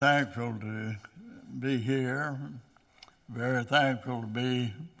Thankful to be here. Very thankful to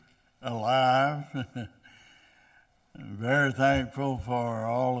be alive. Very thankful for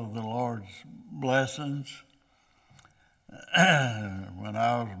all of the Lord's blessings. When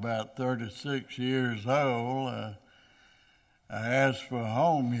I was about 36 years old, I asked for a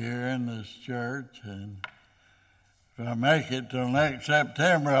home here in this church, and if I make it till next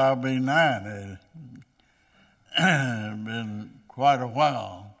September, I'll be 90. It's been quite a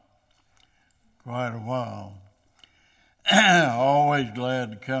while. Always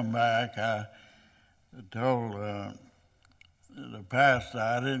glad to come back. I told the pastor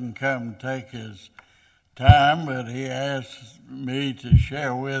I didn't come to take his time, but he asked me to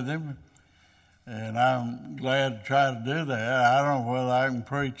share with him, and I'm glad to try to do that. I don't know whether I can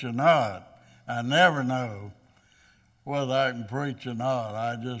preach or not. I never know whether I can preach or not.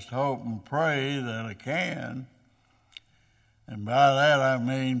 I just hope and pray that I can. And by that I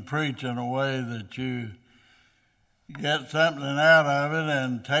mean preach in a way that you get something out of it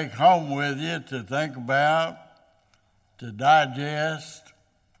and take home with you to think about, to digest,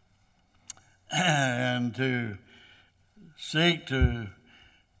 and to seek to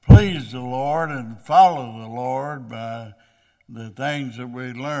please the Lord and follow the Lord by the things that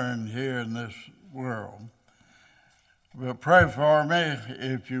we learn here in this world. But pray for me,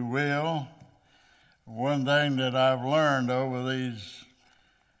 if you will. One thing that I've learned over these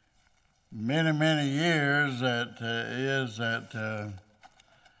many, many years is that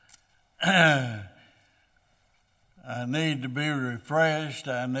I need to be refreshed.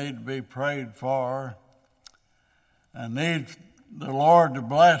 I need to be prayed for. I need the Lord to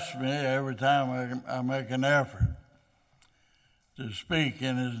bless me every time I make an effort to speak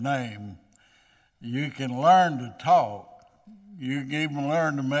in His name. You can learn to talk. You can even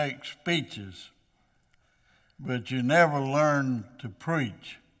learn to make speeches. But you never learn to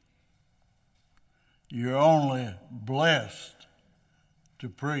preach. You're only blessed to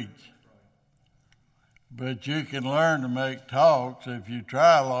preach. But you can learn to make talks if you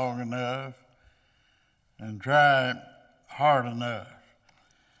try long enough and try hard enough.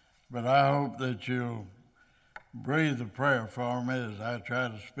 But I hope that you'll breathe a prayer for me as I try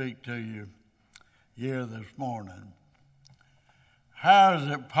to speak to you here this morning. How is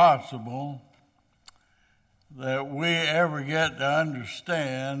it possible that we ever get to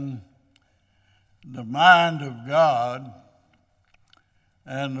understand the mind of God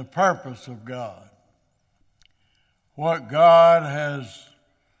and the purpose of God? What God has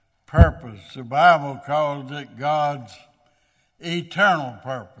purpose. The Bible calls it God's eternal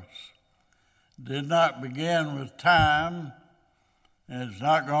purpose. Did not begin with time, and it's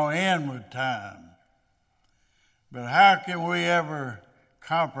not going to end with time. But how can we ever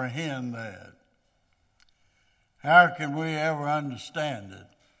comprehend that? How can we ever understand it?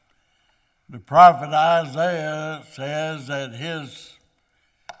 The prophet Isaiah says that his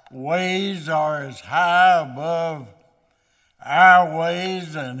ways are as high above our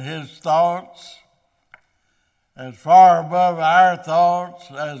ways and his thoughts as far above our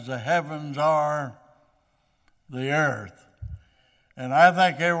thoughts as the heavens are the earth. And I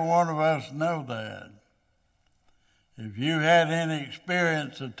think every one of us know that. If you had any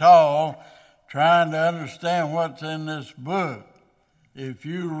experience at all trying to understand what's in this book, if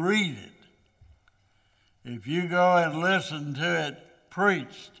you read it, if you go and listen to it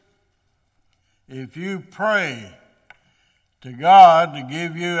preached, if you pray to God to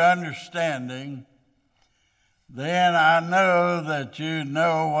give you understanding, then I know that you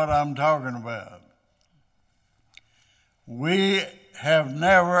know what I'm talking about. We have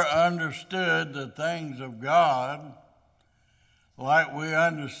never understood the things of God like we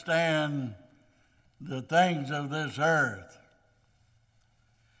understand the things of this earth.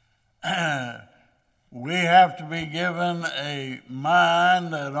 We have to be given a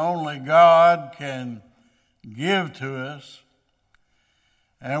mind that only God can give to us,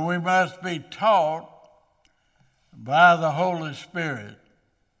 and we must be taught by the Holy Spirit.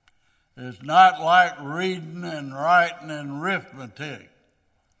 It's not like reading and writing and arithmetic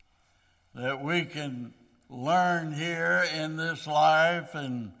that we can learn here in this life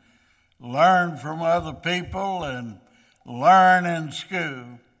and learn from other people and learn in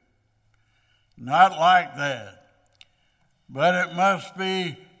school. Not like that. But it must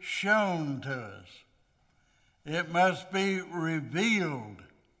be shown to us. It must be revealed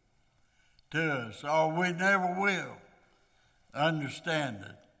to us, or we never will understand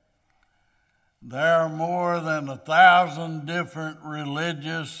it. There are more than 1,000 different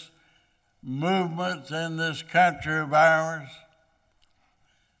religious movements in this country of ours,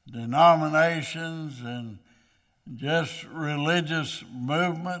 denominations, and just religious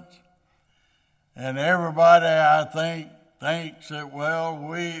movements. And everybody, I think, thinks that, well,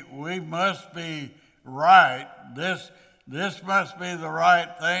 we must be right. This must be the right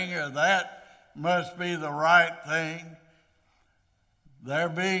thing, or that must be the right thing. There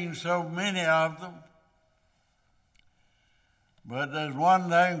being so many of them. But there's one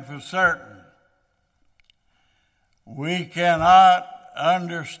thing for certain. We cannot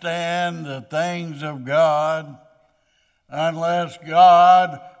understand the things of God unless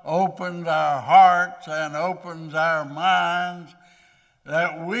God opens our hearts and opens our minds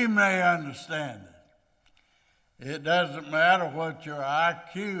that we may understand it. It doesn't matter what your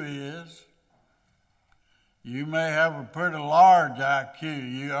IQ is. You may have a pretty large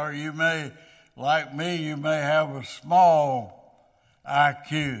IQ, or you may, like me, you may have a small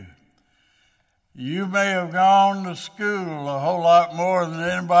IQ. You may have gone to school a whole lot more than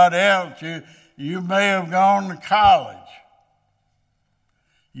anybody else. You may have gone to college.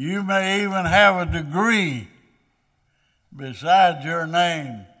 You may even have a degree besides your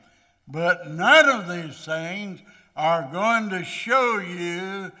name. But none of these things are going to show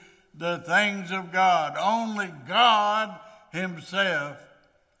you the things of God. Only God Himself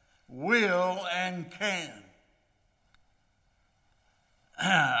will and can.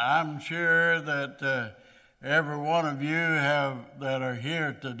 I'm sure that every one of you that are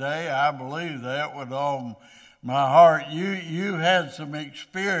here today, I believe that with all my heart, you had some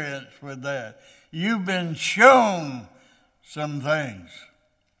experience with that. You've been shown some things.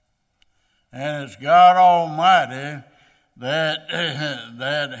 And it's God Almighty that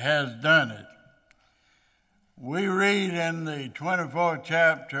has done it. We read in the 24th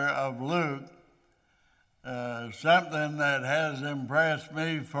chapter of Luke something that has impressed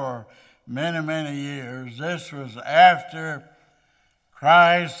me for many, many years. This was after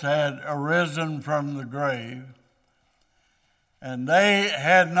Christ had arisen from the grave, and they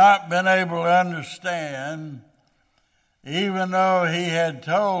had not been able to understand, even though He had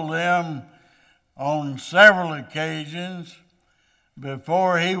told them on several occasions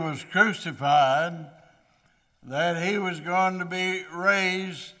before He was crucified that He was going to be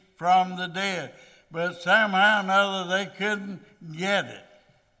raised from the dead. But somehow or another they couldn't get it.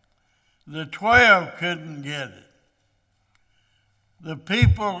 The 12 couldn't get it. The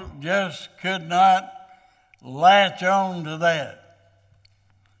people just could not latch on to that.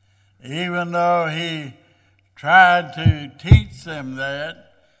 Even though He tried to teach them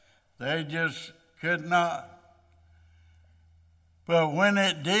that, they just could not. But when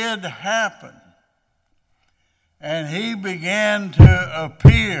it did happen, and He began to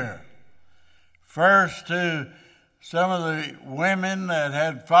appear, first to some of the women that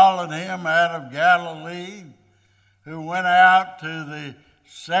had followed Him out of Galilee, who went out to the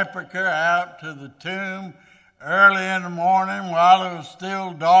sepulchre, out to the tomb early in the morning while it was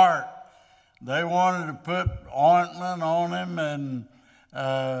still dark. They wanted to put ointment on Him and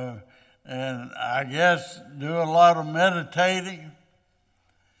I guess do a lot of meditating.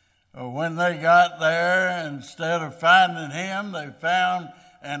 When they got there, instead of finding Him, they found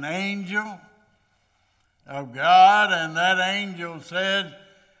an angel of God, and that angel said,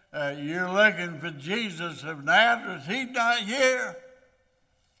 you're looking for Jesus of Nazareth. He's not here.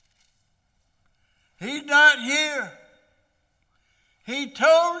 He's not here. He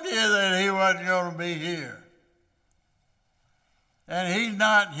told you that He wasn't going to be here. And He's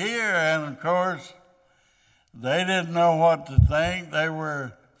not here. And of course, they didn't know what to think. They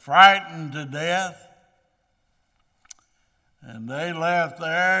were frightened to death. And they left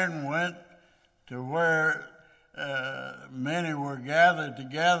there and went to where many were gathered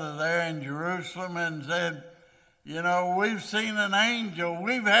together there in Jerusalem and said, we've seen an angel.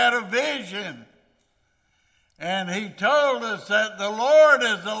 We've had a vision. And he told us that the Lord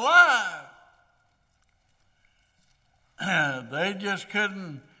is alive. They just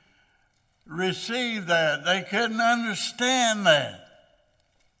couldn't receive that. They couldn't understand that.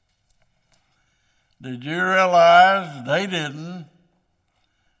 Did you realize they didn't?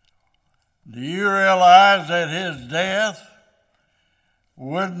 Do you realize that his death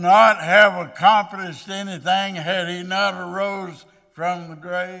would not have accomplished anything had he not arose from the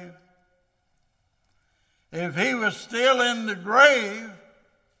grave? If he was still in the grave,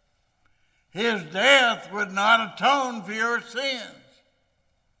 his death would not atone for your sins.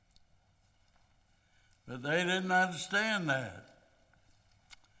 But they didn't understand that.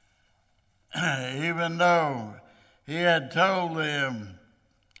 Even though he had told them.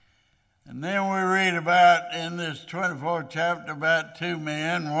 And then we read about in this 24th chapter about two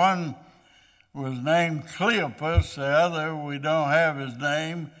men. One was named Cleopas, the other we don't have his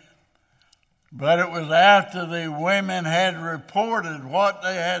name. But it was after the women had reported what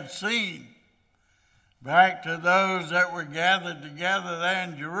they had seen back to those that were gathered together there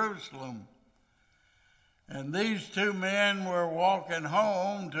in Jerusalem. And these two men were walking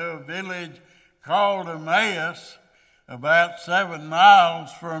home to a village called Emmaus, about 7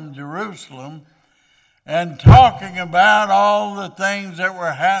 miles from Jerusalem, and talking about all the things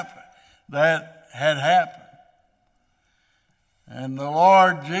that had happened. And the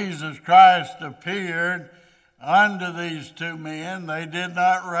Lord Jesus Christ appeared unto these two men. They did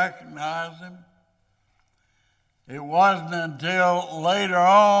not recognize him. It wasn't until later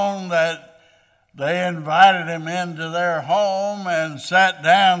on that they invited him into their home and sat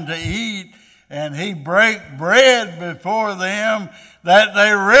down to eat, and he broke bread before them, that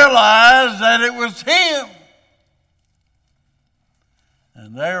they realized that it was him.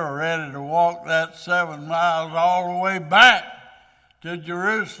 And they were ready to walk that 7 miles all the way back to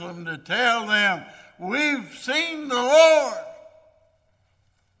Jerusalem to tell them, we've seen the Lord.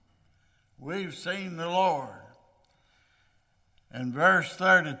 We've seen the Lord. And verse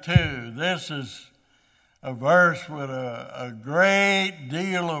 32, this is a verse with a great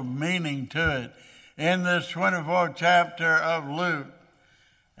deal of meaning to it in this 24th chapter of Luke.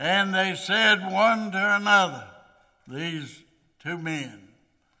 And they said one to another, these two men,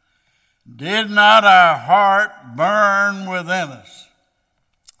 did not our heart burn within us?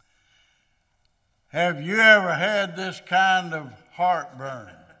 Have you ever had this kind of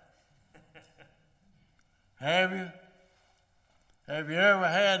heartburn? Have you? Have you ever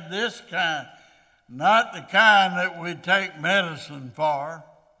had this kind? Not the kind that we take medicine for,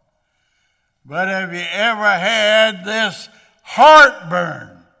 but have you ever had this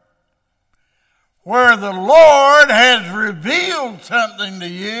heartburn where the Lord has revealed something to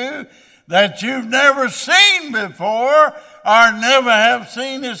you that you've never seen before or never have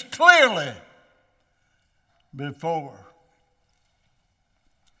seen as clearly before?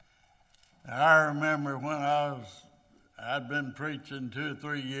 I remember when I'd been preaching 2 or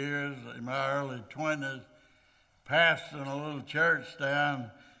 3 years in my early 20s, pastoring a little church down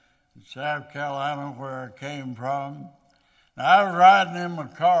in South Carolina where I came from. Now, I was riding in my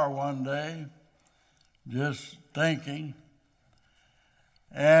car one day, just thinking,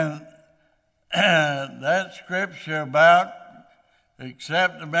 and that scripture about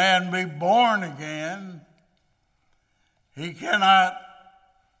except a man be born again, he cannot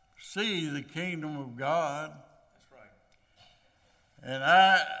see the kingdom of God. And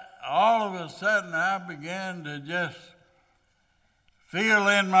all of a sudden, I began to just feel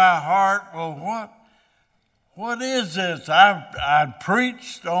in my heart, well, what is this? I'd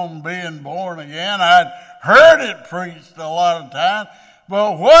preached on being born again. I'd heard it preached a lot of times.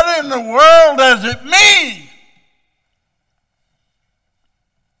 But what in the world does it mean?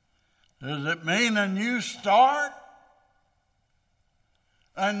 Does it mean a new start?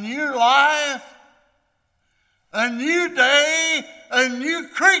 A new life? A new day? A new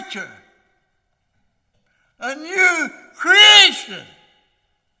creature? A new creation?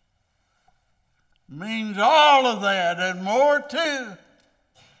 Means all of that and more too.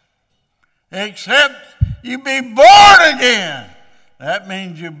 Except you be born again. That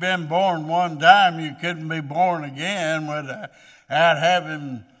means you've been born one time. You couldn't be born again without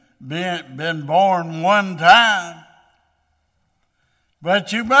having been born one time.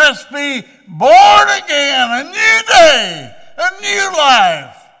 But you must be born again, a new day, a new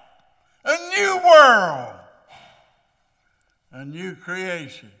life, a new world, a new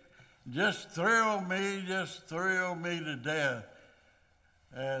creation. Just thrilled me to death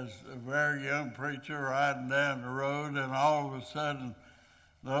as a very young preacher riding down the road, and all of a sudden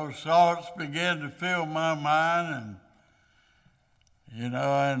those thoughts began to fill my mind. And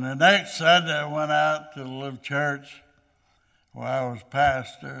the next Sunday I went out to the little church where I was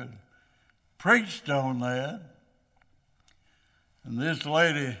pastor and preached on that. And this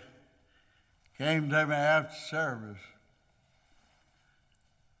lady came to me after service,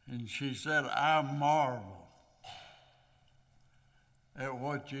 and she said, I marvel at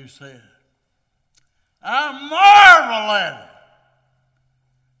what you said. I marvel at it.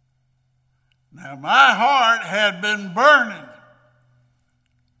 Now, my heart had been burning.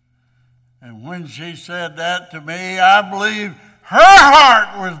 And when she said that to me, I believe her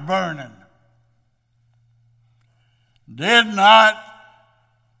heart was burning. Did not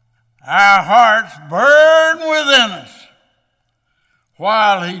our hearts burn within us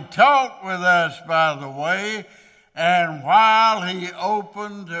while he talked with us by the way, and while he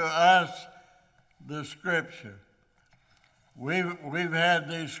opened to us the Scripture? We've had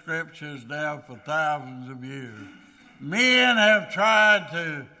these Scriptures now for thousands of years. Men have tried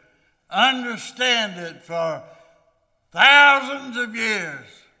to understand it for thousands of years.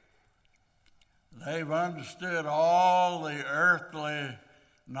 They've understood all the earthly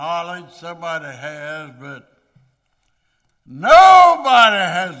knowledge somebody has, but nobody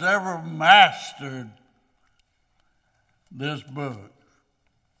has ever mastered this book.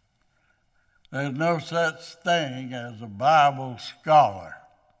 There's no such thing as a Bible scholar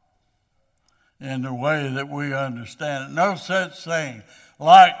in the way that we understand it. No such thing.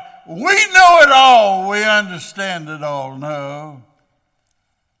 Like, we know it all, we understand it all. No.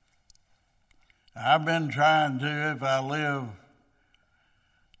 I've been trying to, if I live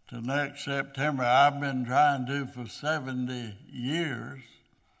to next September, I've been trying to for 70 years.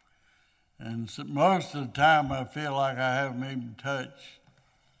 And most of the time I feel like I haven't even touched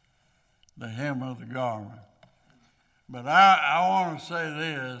the hem of the garment. But I want to say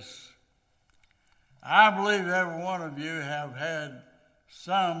this. I believe every one of you have had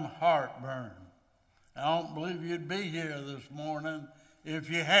some heartburn. I don't believe you'd be here this morning if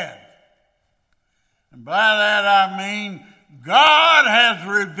you had. And by that I mean God has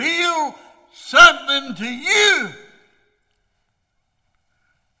revealed something to you.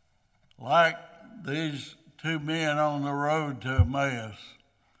 Like these two men on the road to Emmaus.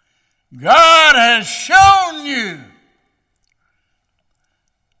 God has shown you.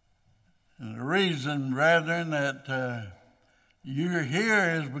 And the reason, brethren, that you're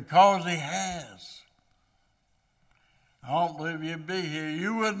here is because He has. I don't believe you'd be here.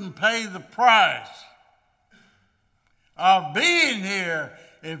 You wouldn't pay the price of being here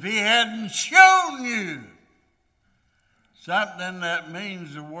if He hadn't shown you something that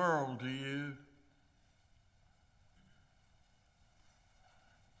means the world to you.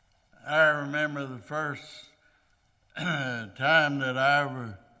 I remember the first time that I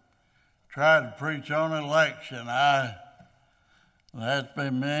ever tried to preach on election. That's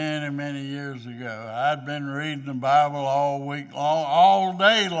been many, many years ago. I'd been reading the Bible all week long, all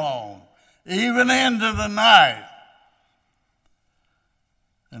day long, even into the night.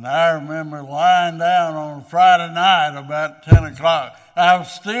 And I remember lying down on Friday night about 10 o'clock. I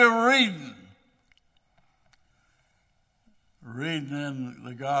was still reading in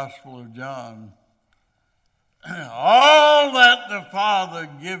the Gospel of John. All that the Father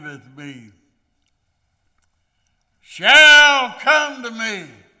giveth me shall come to me.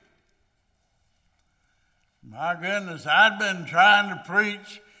 My goodness, I'd been trying to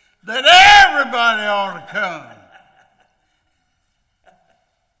preach that everybody ought to come.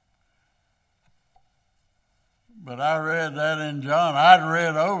 But I read that in John. I'd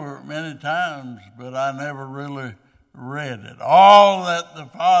read over it many times, but I never really read it. All that the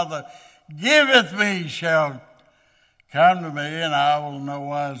Father giveth me shall come to me, and I will no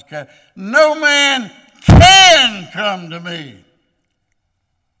wise cast. No man can come to me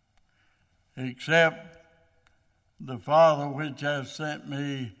except the Father which has sent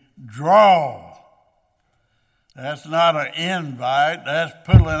me draw. That's not an invite. That's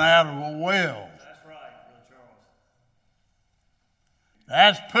pulling out of a well. That's right, Brother Charles.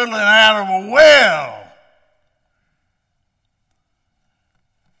 That's pulling out of a well.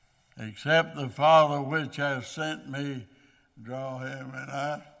 Except the Father which has sent me draw him. And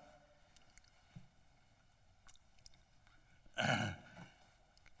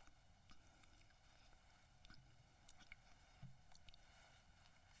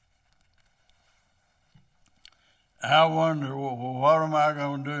I wonder, well, what am I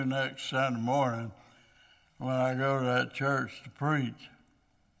going to do next Sunday morning when I go to that church to preach?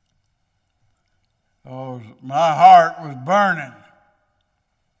 Oh, my heart was burning.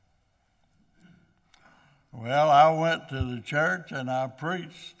 Well, I went to the church and I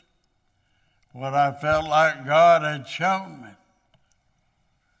preached what I felt like God had shown me.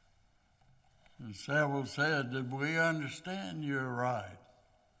 And several said, "Did we understand you're right?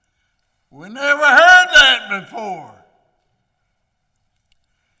 We never heard that before."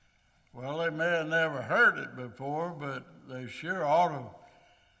 Well, they may have never heard it before, but they sure ought to have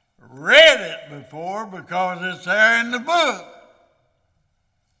read it before, because it's there in the book.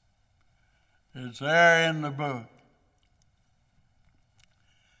 It's there in the book.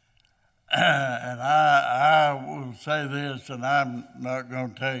 And I will say this, and I'm not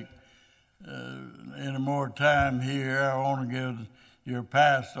going to take any more time here. I want to give your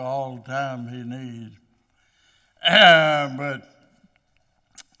pastor all the time he needs. But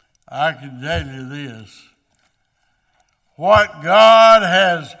I can tell you this. What God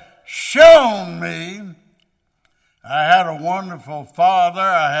has shown me, I had a wonderful father.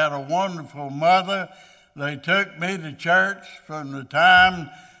 I had a wonderful mother. They took me to church from the time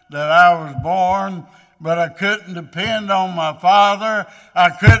that I was born. but I couldn't depend on my father. I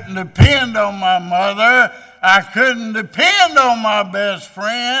couldn't depend on my mother. I couldn't depend on my best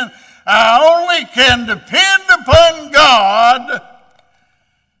friend. I only can depend upon God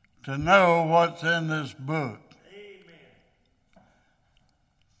to know what's in this book.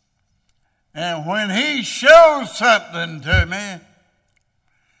 And when he shows something to me,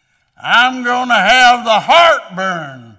 I'm going to have the heartburn